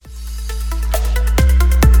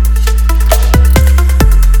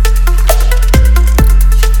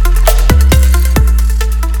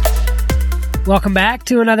Welcome back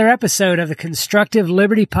to another episode of the Constructive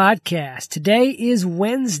Liberty Podcast. Today is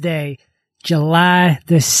Wednesday, July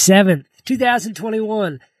the 7th,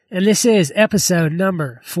 2021, and this is episode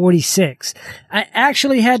number 46. I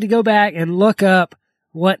actually had to go back and look up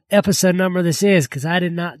what episode number this is because I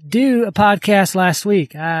did not do a podcast last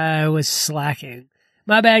week. I was slacking.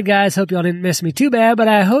 My bad, guys. Hope y'all didn't miss me too bad, but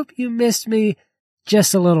I hope you missed me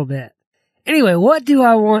just a little bit. Anyway, what do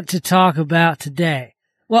I want to talk about today?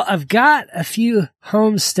 Well, I've got a few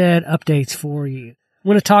homestead updates for you. I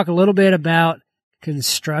want to talk a little bit about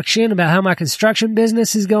construction, about how my construction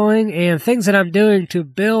business is going, and things that I'm doing to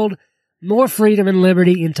build more freedom and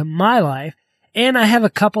liberty into my life. And I have a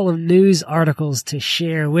couple of news articles to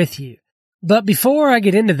share with you. But before I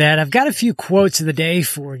get into that, I've got a few quotes of the day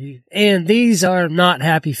for you. And these are not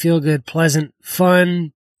happy, feel-good, pleasant,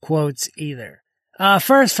 fun quotes either.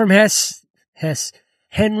 First from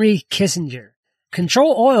Henry Kissinger.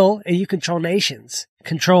 Control oil and you control nations.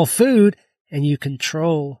 Control food and you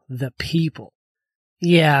control the people.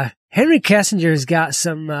 Yeah, Henry Kissinger's got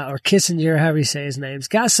some, or Kissinger, however you say his name, has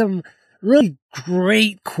got some really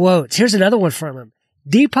great quotes. Here's another one from him.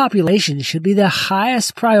 Depopulation should be the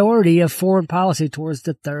highest priority of foreign policy towards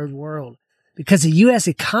the third world because the U.S.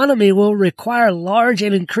 economy will require large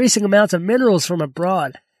and increasing amounts of minerals from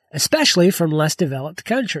abroad, especially from less developed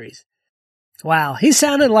countries. Wow, he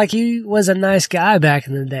sounded like he was a nice guy back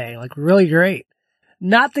in the day, like really great.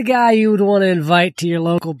 Not the guy you would want to invite to your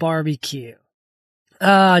local barbecue.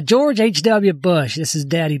 George H.W. Bush, this is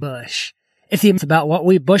Daddy Bush. If you think about what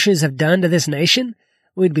we Bushes have done to this nation,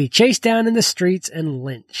 we'd be chased down in the streets and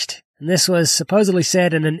lynched. And this was supposedly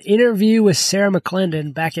said in an interview with Sarah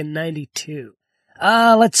McClendon back in 92.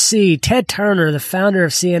 Let's see, Ted Turner, the founder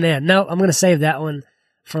of CNN. No, I'm going to save that one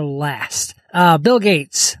for last. Bill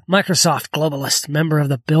Gates, Microsoft globalist, member of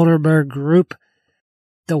the Bilderberg Group.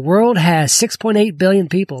 The world has 6.8 billion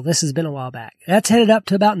people. This has been a while back. That's headed up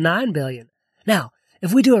to about 9 billion. Now,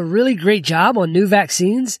 if we do a really great job on new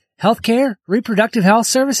vaccines, healthcare, reproductive health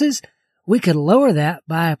services, we could lower that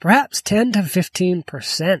by perhaps 10 to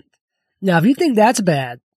 15%. Now, if you think that's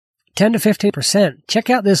bad, 10 to 15%, check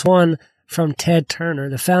out this one from Ted Turner,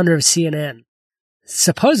 the founder of CNN.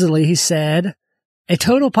 Supposedly, he said, a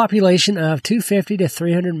total population of 250 to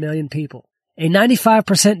 300 million people. A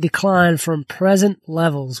 95% decline from present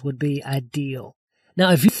levels would be ideal.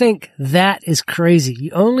 Now, if you think that is crazy,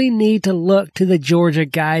 you only need to look to the Georgia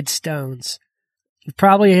Guidestones. You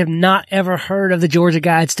probably have not ever heard of the Georgia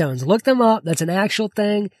Guidestones. Look them up. That's an actual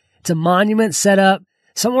thing. It's a monument set up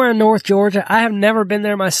somewhere in North Georgia. I have never been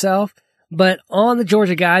there myself, but on the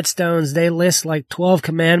Georgia Guidestones, they list like 12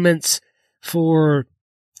 commandments for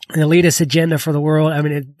the elitist agenda for the world. I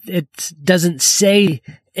mean, it doesn't say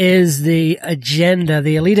is the agenda,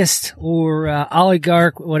 the elitist or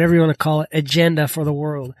oligarch, whatever you want to call it, agenda for the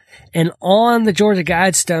world. And on the Georgia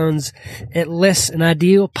Guidestones, it lists an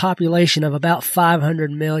ideal population of about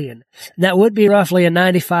 500 million. That would be roughly a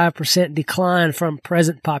 95% decline from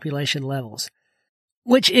present population levels,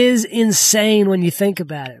 which is insane when you think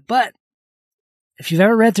about it. But if you've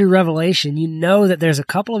ever read through Revelation, you know that there's a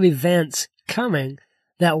couple of events coming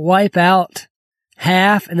that wipe out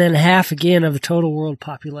half and then half again of the total world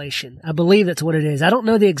population. I believe that's what it is. I don't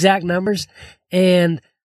know the exact numbers and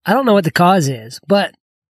I don't know what the cause is, but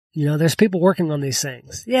you know, there's people working on these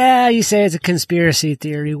things. Yeah, you say it's a conspiracy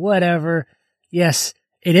theory, whatever. Yes,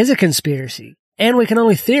 it is a conspiracy and we can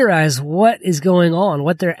only theorize what is going on,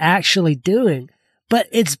 what they're actually doing, but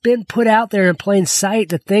it's been put out there in plain sight,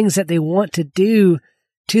 the things that they want to do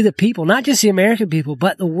to the people, not just the American people,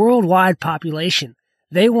 but the worldwide population.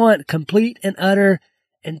 They want complete and utter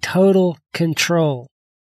and total control,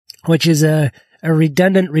 which is a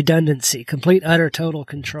redundancy, complete, utter, total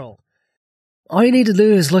control. All you need to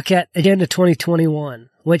do is look at Agenda 2021,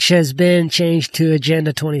 which has been changed to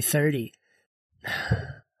Agenda 2030.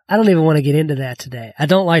 I don't even want to get into that today. I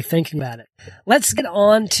don't like thinking about it. Let's get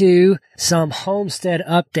on to some homestead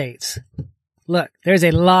updates. Look, there's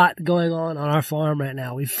a lot going on our farm right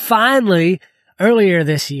now. We finally, earlier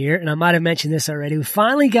this year, and I might have mentioned this already, we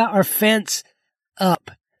finally got our fence up.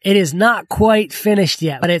 It is not quite finished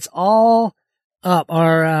yet, but it's all up.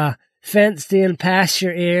 Our fenced in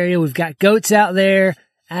pasture area. We've got goats out there.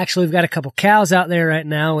 Actually, we've got a couple cows out there right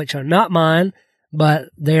now, which are not mine, but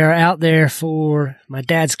they are out there for my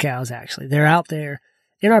dad's cows, actually. They're out there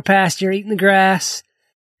in our pasture eating the grass.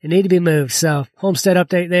 They need to be moved. So, homestead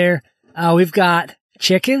update there. We've got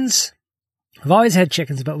chickens. We've always had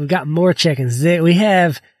chickens, but we've got more chickens. We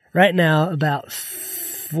have right now about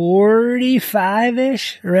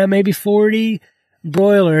 45-ish, around maybe 40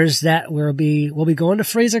 broilers that we'll be going to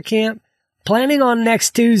freezer camp, planning on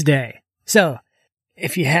next Tuesday. So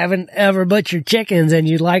if you haven't ever butchered chickens and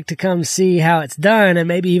you'd like to come see how it's done and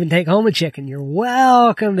maybe even take home a chicken, you're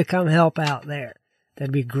welcome to come help out there.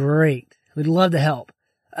 That'd be great. We'd love to help.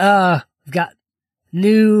 We've got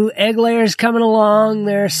new egg layers coming along.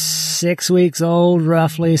 They're 6 weeks old,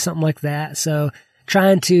 roughly, something like that. So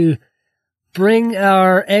trying to bring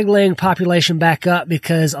our egg laying population back up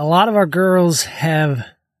because a lot of our girls have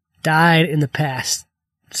died in the past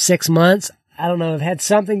 6 months. I don't know. I've had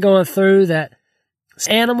something going through that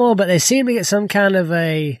animal, but they seem to get some kind of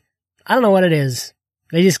I don't know what it is.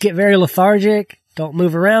 They just get very lethargic, don't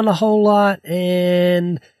move around a whole lot,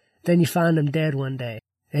 and then you find them dead one day.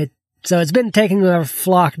 So it's been taking our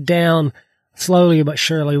flock down slowly but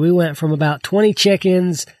surely. We went from about 20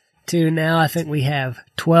 chickens to now I think we have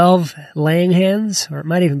 12 laying hens, or it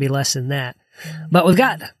might even be less than that. But we've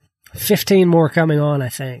got 15 more coming on, I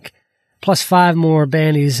think, plus 5 more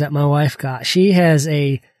bandies that my wife got. She has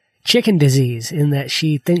a chicken disease in that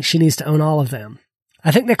she thinks she needs to own all of them.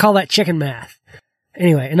 I think they call that chicken math.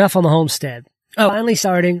 Anyway, enough on the homestead. Finally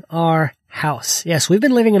starting our house. Yes, we've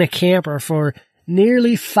been living in a camper for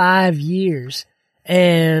nearly 5 years,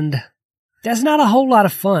 and that's not a whole lot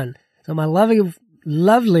of fun. So my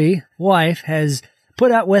lovely wife has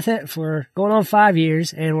put up with it for going on 5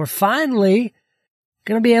 years, and we're finally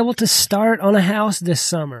going to be able to start on a house this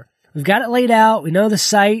summer. We've got it laid out. We know the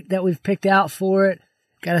site that we've picked out for it.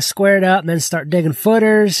 Got to square it up and then start digging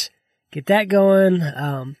footers, get that going.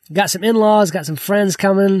 Got some in-laws, got some friends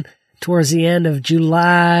coming towards the end of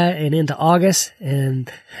July and into August,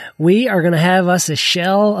 and we are going to have us a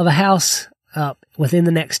shell of a house up within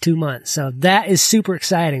the next 2 months. So that is super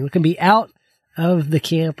exciting. We can be out of the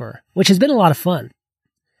camper, which has been a lot of fun.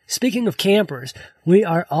 Speaking of campers, we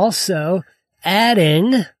are also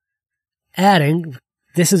adding,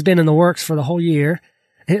 this has been in the works for the whole year.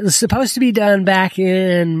 It was supposed to be done back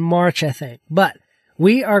in March, I think, but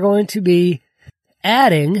we are going to be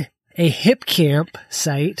adding a hip camp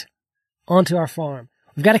site onto our farm.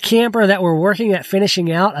 We've got a camper that we're working at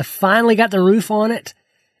finishing out. I finally got the roof on it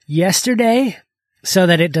yesterday so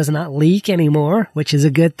that it does not leak anymore, which is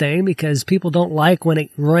a good thing because people don't like when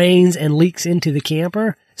it rains and leaks into the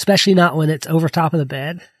camper, especially not when it's over top of the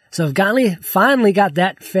bed. So I've finally got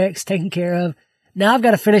that fixed, taken care of. Now I've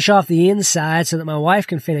got to finish off the inside so that my wife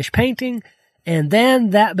can finish painting, and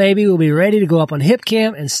then that baby will be ready to go up on hip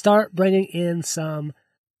camp and start bringing in some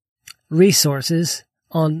resources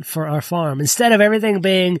for our farm. Instead of everything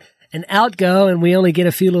being an outgo and we only get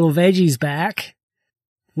a few little veggies back,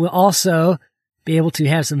 we'll also be able to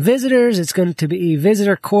have some visitors. It's going to be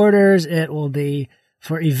visitor quarters. It will be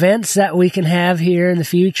for events that we can have here in the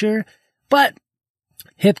future. But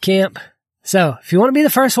hip camp. So if you want to be the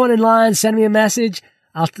first one in line, send me a message.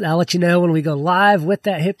 I'll let you know when we go live with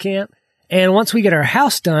that hip camp. And once we get our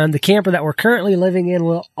house done, the camper that we're currently living in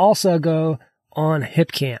will also go on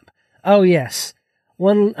hip camp. Oh yes.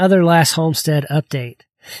 One other last homestead update.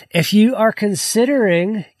 If you are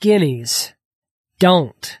considering guineas,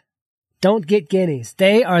 don't get guineas.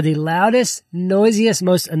 They are the loudest, noisiest,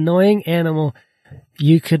 most annoying animal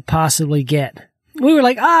you could possibly get. We were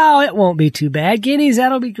like, oh, it won't be too bad. Guineas,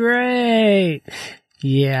 that'll be great.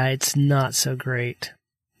 Yeah, it's not so great.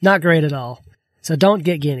 Not great at all. So don't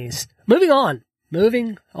get guineas. Moving on.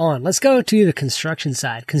 Let's go to the construction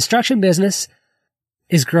side. Construction business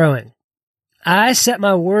is growing. I set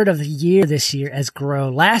my word of the year this year as grow.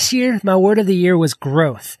 Last year, my word of the year was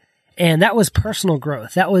growth. And that was personal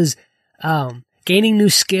growth. That was gaining new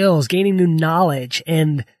skills, gaining new knowledge,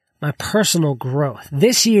 and my personal growth.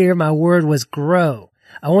 This year, my word was grow.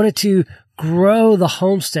 I wanted to grow the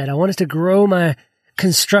homestead. I wanted to grow my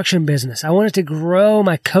construction business. I wanted to grow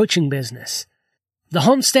my coaching business. The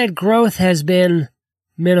homestead growth has been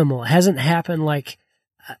minimal. It hasn't happened like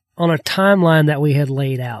on a timeline that we had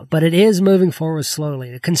laid out, but it is moving forward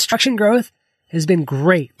slowly. The construction growth has been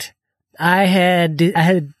great. I had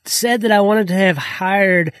said that I wanted to have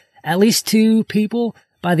hired at least 2 people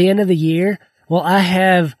by the end of the year. Well, I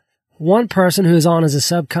have one person who is on as a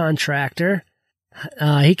subcontractor.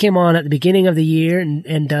 He came on at the beginning of the year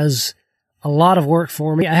and does a lot of work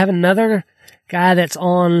for me. I have another guy that's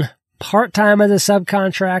on part-time as a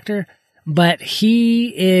subcontractor, but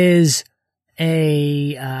he is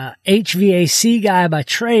a HVAC guy by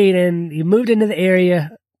trade, and he moved into the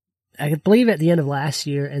area, I believe, at the end of last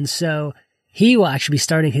year, and so he will actually be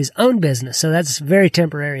starting his own business, so that's very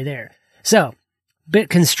temporary there. So,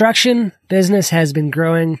 construction business has been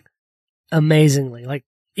growing amazingly, like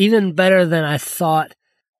even better than I thought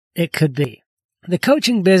it could be. The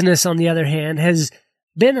coaching business, on the other hand, has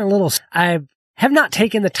been I have not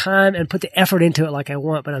taken the time and put the effort into it like I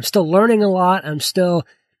want, but I'm still learning a lot. I'm still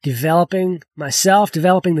developing myself,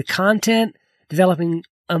 developing the content, developing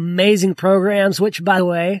amazing programs, which, by the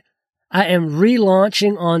way, I am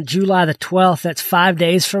relaunching on July the 12th. That's 5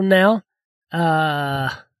 days from now.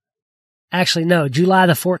 Actually, no, July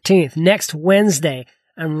the 14th. Next Wednesday,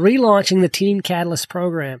 I'm relaunching the Teen Catalyst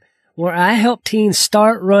program, where I help teens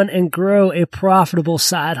start, run, and grow a profitable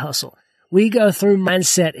side hustle. We go through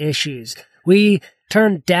mindset issues. We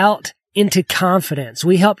turn doubt into confidence.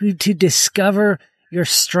 We help you to discover your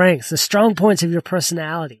strengths, the strong points of your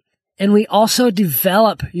personality. And we also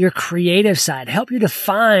develop your creative side, help you to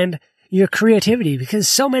find your creativity, because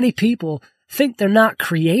so many people think they're not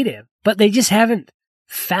creative, but they just haven't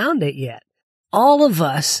found it yet. All of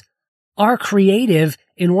us are creative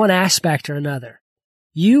in one aspect or another.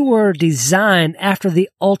 You were designed after the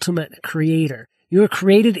ultimate creator. You were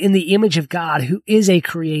created in the image of God, who is a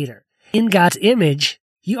creator. In God's image,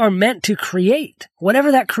 you are meant to create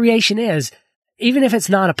whatever that creation is, even if it's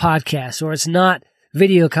not a podcast, or it's not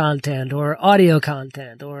video content or audio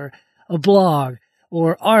content or a blog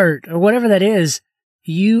or art or whatever that is.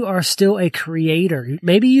 You are still a creator.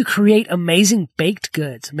 Maybe you create amazing baked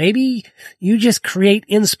goods. Maybe you just create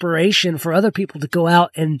inspiration for other people to go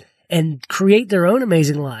out and create their own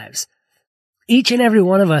amazing lives. Each and every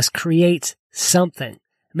one of us creates something.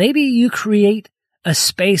 Maybe you create a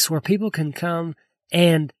space where people can come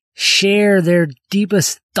and share their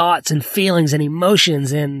deepest thoughts and feelings and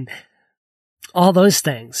emotions and all those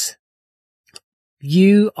things.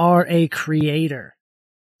 You are a creator.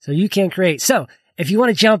 So you can create. So if you want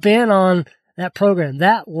to jump in on that program,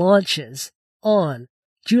 that launches on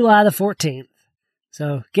July the 14th.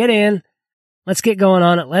 So get in. Let's get going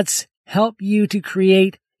on it. Let's help you to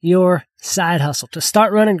create your side hustle, to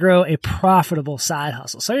start, run, and grow a profitable side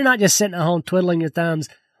hustle. So you're not just sitting at home twiddling your thumbs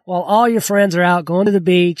while all your friends are out going to the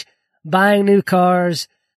beach, buying new cars,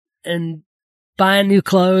 and buying new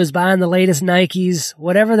clothes, buying the latest Nikes,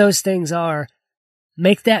 whatever those things are.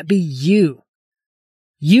 Make that be you.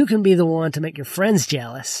 You can be the one to make your friends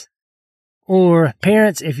jealous. Or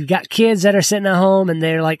parents, if you've got kids that are sitting at home and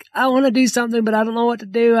they're like, I want to do something, but I don't know what to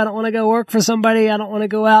do. I don't want to go work for somebody. I don't want to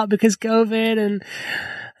go out because COVID,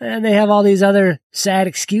 and they have all these other sad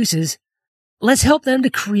excuses. Let's help them to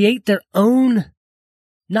create their own,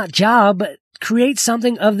 not job, but create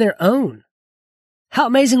something of their own. How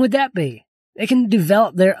amazing would that be? They can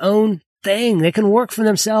develop their own thing. They can work for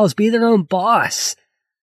themselves, be their own boss.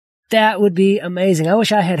 That would be amazing. I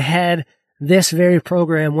wish I had had this very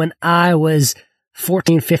program when I was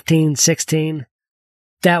 14, 15, 16.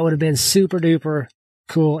 That would have been super duper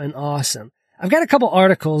cool and awesome. I've got a couple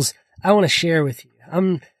articles I want to share with you.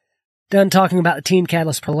 I'm done talking about the Teen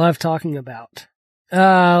Catalyst I love talking about.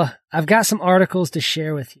 I've got some articles to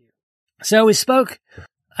share with you. So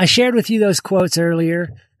I shared with you those quotes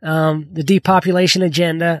earlier, the depopulation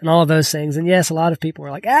agenda and all of those things. And yes, a lot of people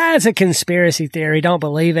were like, it's a conspiracy theory. Don't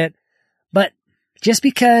believe it. But just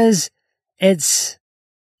because it's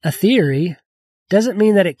a theory doesn't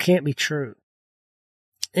mean that it can't be true.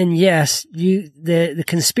 And yes, the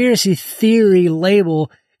conspiracy theory label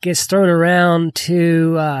gets thrown around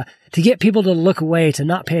to get people to look away, to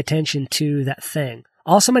not pay attention to that thing.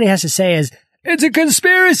 All somebody has to say is, it's a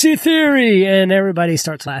conspiracy theory, and everybody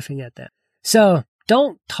starts laughing at that. So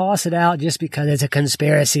don't toss it out just because it's a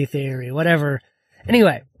conspiracy theory, whatever.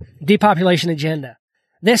 Anyway, depopulation agenda.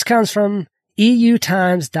 This comes from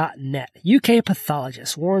EUTimes.net. UK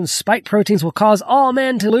pathologist warns spike proteins will cause all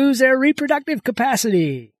men to lose their reproductive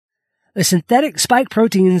capacity. The synthetic spike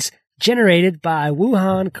proteins generated by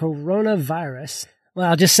Wuhan coronavirus.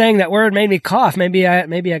 Well, just saying that word made me cough. Maybe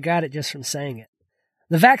I got it just from saying it.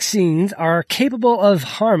 The vaccines are capable of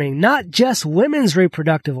harming not just women's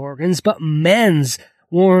reproductive organs, but men's,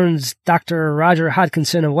 warns Dr. Roger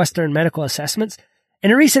Hodkinson of Western Medical Assessments. In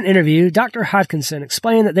a recent interview, Dr. Hodkinson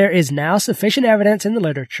explained that there is now sufficient evidence in the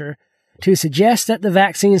literature to suggest that the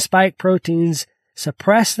vaccine spike proteins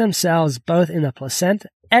express themselves both in the placenta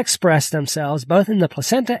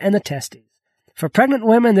and the testes. For pregnant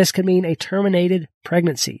women, this could mean a terminated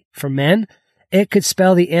pregnancy. For men, it could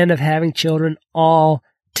spell the end of having children altogether.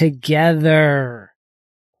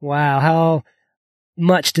 Wow, how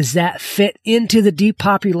much does that fit into the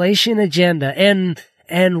depopulation agenda?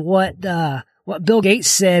 And what Bill Gates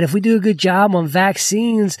said, if we do a good job on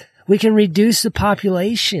vaccines, we can reduce the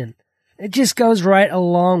population. It just goes right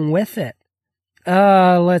along with it.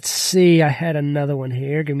 Let's see. I had another one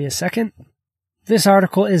here. Give me a second. This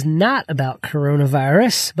article is not about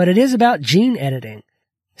coronavirus, but it is about gene editing.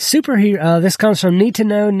 This comes from Need to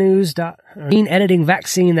Know News. Gene editing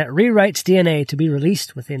vaccine that rewrites DNA to be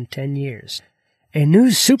released within 10 years. A new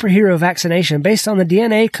superhero vaccination based on the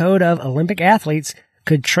DNA code of Olympic athletes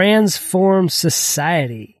could transform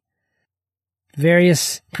society.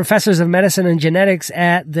 Various professors of medicine and genetics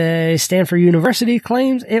at the Stanford University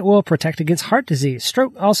claims it will protect against heart disease,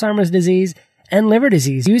 stroke, Alzheimer's disease, and liver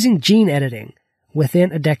disease using gene editing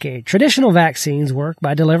within a decade. Traditional vaccines work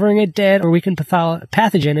by delivering a dead or weakened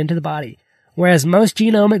pathogen into the body, whereas most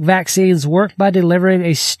genomic vaccines work by delivering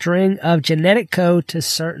a string of genetic code to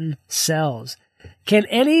certain cells. Can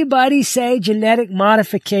anybody say genetic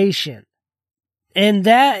modification? And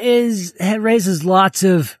that raises lots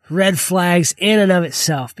of red flags in and of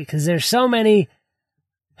itself, because there's so many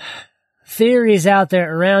theories out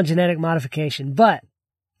there around genetic modification. But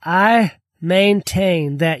I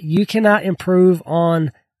maintain that you cannot improve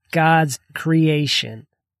on God's creation.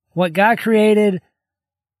 What God created,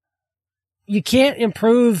 you can't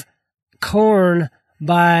improve corn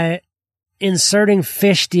by inserting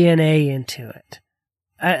fish DNA into it.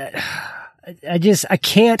 I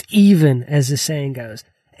can't even, as the saying goes.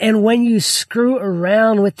 And when you screw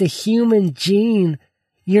around with the human gene,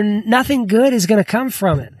 nothing good is going to come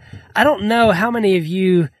from it. I don't know how many of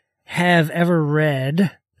you have ever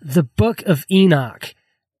read the Book of Enoch.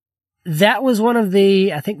 That was one of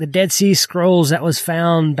the Dead Sea Scrolls that was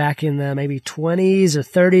found back in the maybe 20s or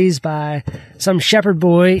 30s by some shepherd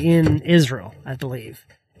boy in Israel, I believe.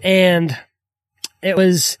 And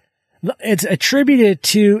it's attributed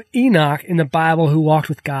to Enoch in the Bible, who walked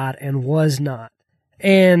with God and was not.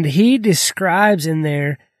 And he describes in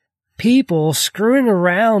there people screwing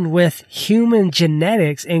around with human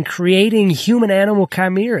genetics and creating human-animal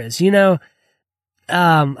chimeras. You know,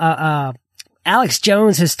 Alex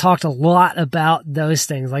Jones has talked a lot about those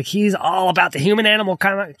things. Like, he's all about the human-animal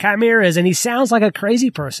chimeras, and he sounds like a crazy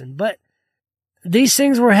person, but these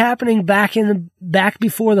things were happening back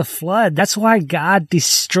before the flood. That's why God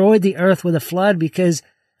destroyed the earth with a flood, because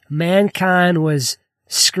mankind was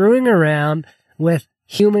screwing around with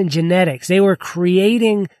human genetics. They were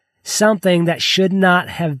creating something that should not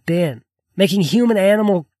have been, making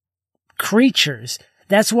human-animal creatures.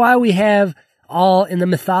 That's why we have all in the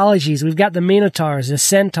mythologies. We've got the Minotaurs, the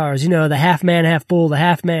Centaurs, the half man, half bull, the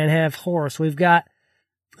half man, half horse. We've got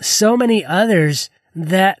so many others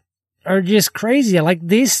that are just crazy. Like,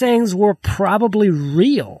 these things were probably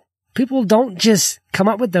real. People don't just come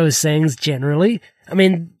up with those things generally. I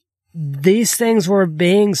mean, these things were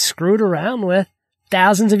being screwed around with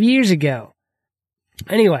thousands of years ago.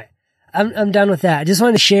 Anyway, I'm done with that. I just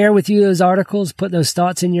wanted to share with you those articles, put those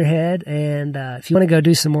thoughts in your head, and if you want to go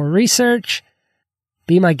do some more research,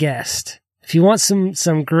 be my guest. If you want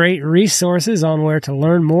some great resources on where to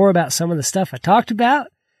learn more about some of the stuff I talked about,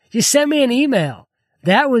 just send me an email.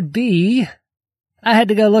 That would be, I had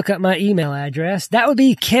to go look up my email address. That would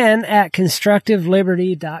be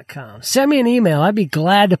ken@constructiveliberty.com. Send me an email. I'd be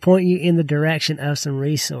glad to point you in the direction of some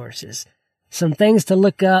resources, some things to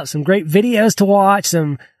look up, some great videos to watch,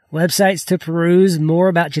 some websites to peruse, more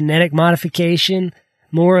about genetic modification,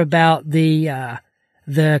 more about the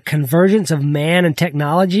convergence of man and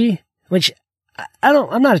technology, which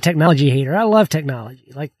I'm not a technology hater. I love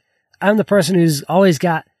technology. Like, I'm the person who's always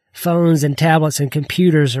got phones and tablets and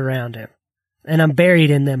computers around him, and I'm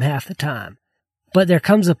buried in them half the time. But there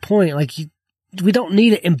comes a point, we don't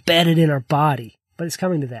need it embedded in our body, but it's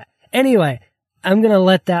coming to that. Anyway, I'm going to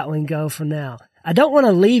let that one go for now. I don't want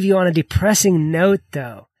to leave you on a depressing note,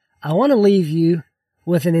 though. I want to leave you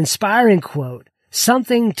with an inspiring quote,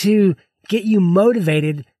 something to get you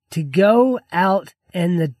motivated to go out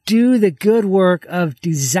and do the good work of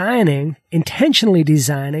intentionally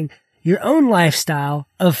designing your own lifestyle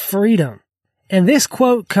of freedom. And this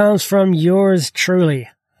quote comes from yours truly,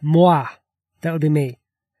 moi. That would be me.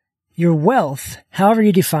 Your wealth, however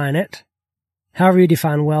you define it, however you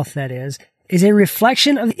define wealth, that is a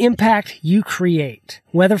reflection of the impact you create,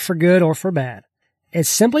 whether for good or for bad. It's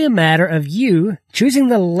simply a matter of you choosing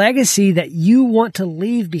the legacy that you want to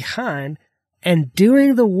leave behind and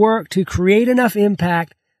doing the work to create enough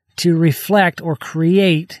impact to reflect or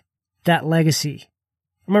create that legacy.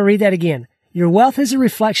 I'm going to read that again. Your wealth is a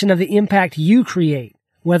reflection of the impact you create,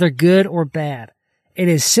 whether good or bad. It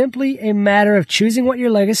is simply a matter of choosing what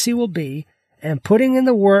your legacy will be and putting in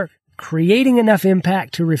the work, creating enough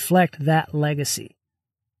impact to reflect that legacy.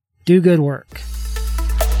 Do good work.